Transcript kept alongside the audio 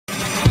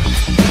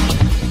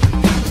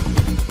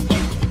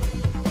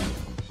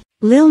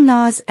Lil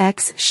Nas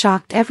X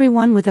shocked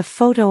everyone with a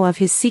photo of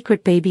his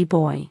secret baby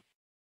boy.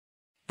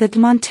 The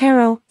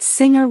Montero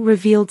singer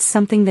revealed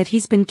something that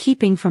he's been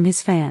keeping from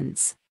his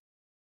fans.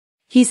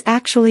 He's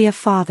actually a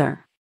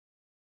father.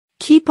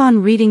 Keep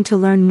on reading to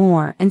learn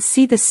more and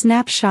see the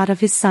snapshot of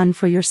his son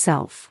for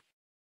yourself.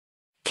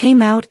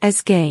 Came out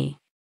as gay.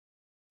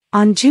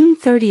 On June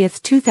 30,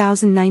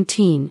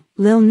 2019,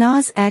 Lil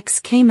Nas X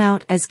came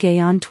out as gay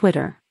on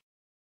Twitter.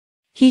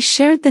 He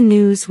shared the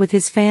news with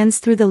his fans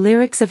through the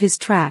lyrics of his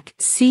track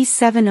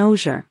C7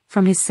 Osier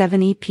from his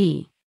 7 EP.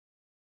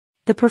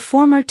 The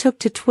performer took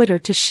to Twitter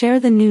to share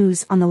the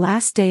news on the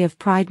last day of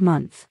Pride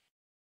Month.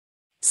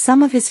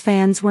 Some of his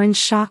fans were in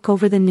shock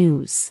over the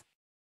news.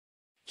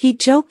 He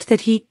joked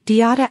that he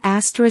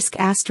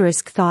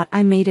thought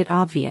I made it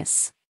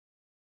obvious.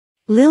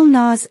 Lil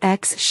Nas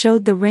X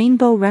showed the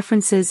rainbow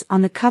references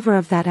on the cover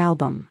of that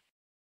album.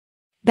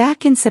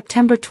 Back in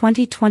September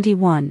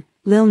 2021,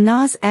 Lil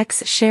Nas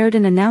X shared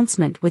an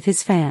announcement with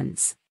his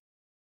fans.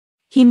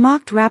 He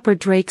mocked rapper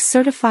Drake's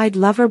Certified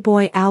Lover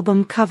Boy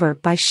album cover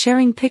by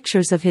sharing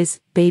pictures of his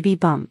baby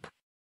bump.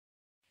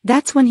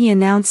 That's when he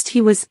announced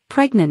he was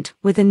pregnant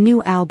with a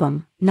new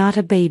album, not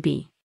a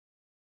baby.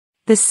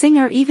 The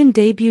singer even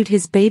debuted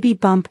his baby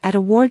bump at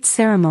award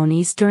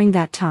ceremonies during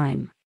that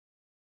time.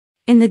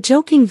 In the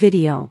joking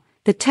video,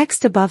 the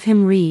text above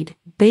him read,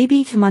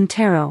 "Baby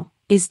Montero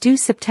is due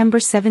September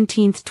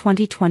 17,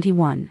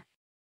 2021.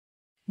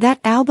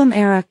 That album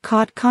era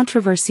caught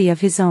controversy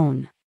of his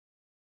own.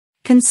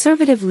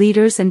 Conservative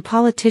leaders and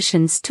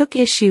politicians took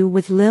issue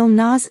with Lil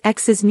Nas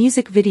X's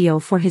music video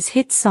for his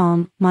hit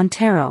song,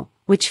 Montero,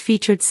 which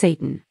featured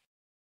Satan.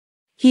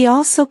 He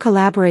also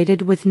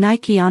collaborated with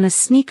Nike on a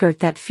sneaker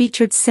that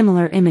featured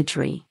similar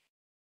imagery.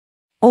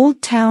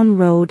 Old Town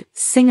Road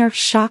singer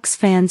shocks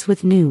fans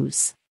with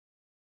news.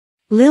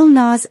 Lil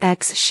Nas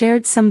X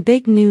shared some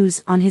big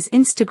news on his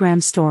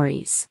Instagram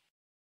stories.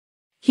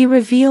 He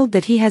revealed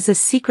that he has a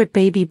secret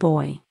baby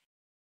boy.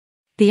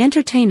 The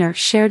entertainer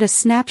shared a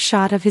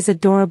snapshot of his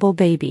adorable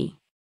baby.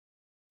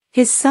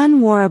 His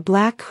son wore a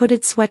black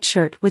hooded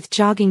sweatshirt with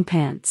jogging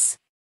pants.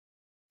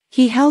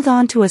 He held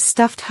on to a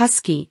stuffed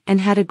husky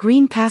and had a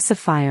green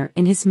pacifier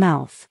in his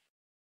mouth.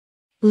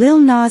 Lil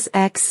Nas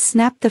X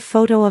snapped the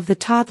photo of the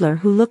toddler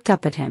who looked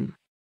up at him.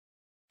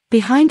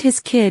 Behind his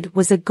kid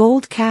was a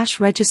gold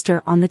cash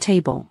register on the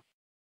table.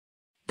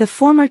 The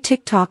former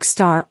TikTok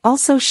star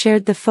also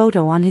shared the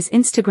photo on his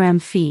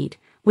Instagram feed,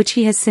 which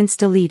he has since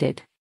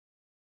deleted.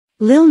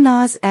 Lil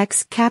Nas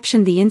X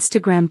captioned the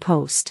Instagram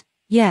post,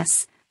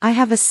 "Yes, I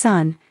have a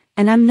son,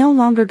 and I'm no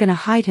longer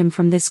gonna hide him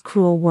from this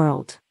cruel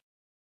world."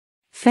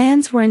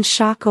 Fans were in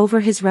shock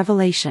over his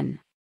revelation.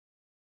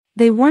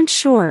 They weren't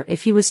sure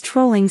if he was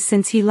trolling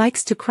since he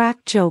likes to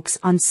crack jokes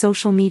on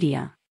social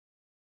media.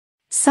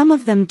 Some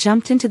of them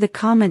jumped into the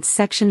comments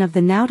section of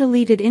the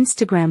now-deleted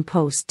Instagram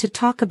post to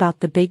talk about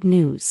the big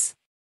news.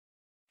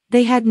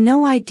 They had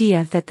no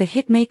idea that the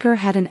hitmaker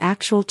had an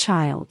actual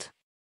child.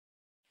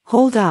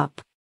 Hold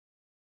up.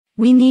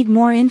 We need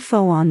more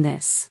info on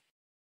this.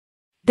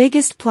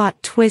 Biggest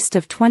plot twist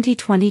of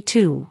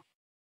 2022.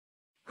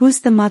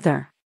 Who's the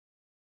mother?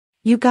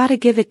 You gotta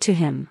give it to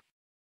him.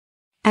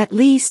 At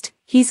least,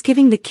 he's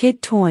giving the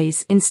kid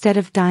toys instead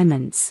of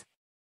diamonds.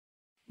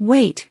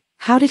 Wait,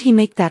 how did he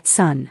make that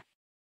son?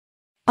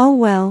 Oh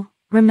well,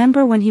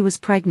 remember when he was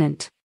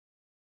pregnant?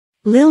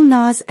 Lil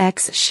Nas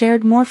X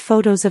shared more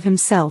photos of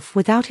himself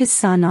without his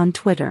son on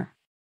Twitter.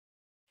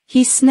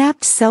 He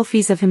snapped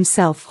selfies of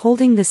himself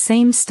holding the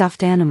same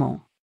stuffed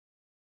animal.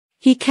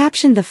 He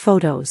captioned the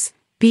photos,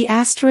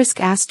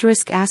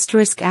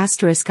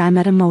 I'm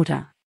at a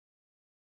moda.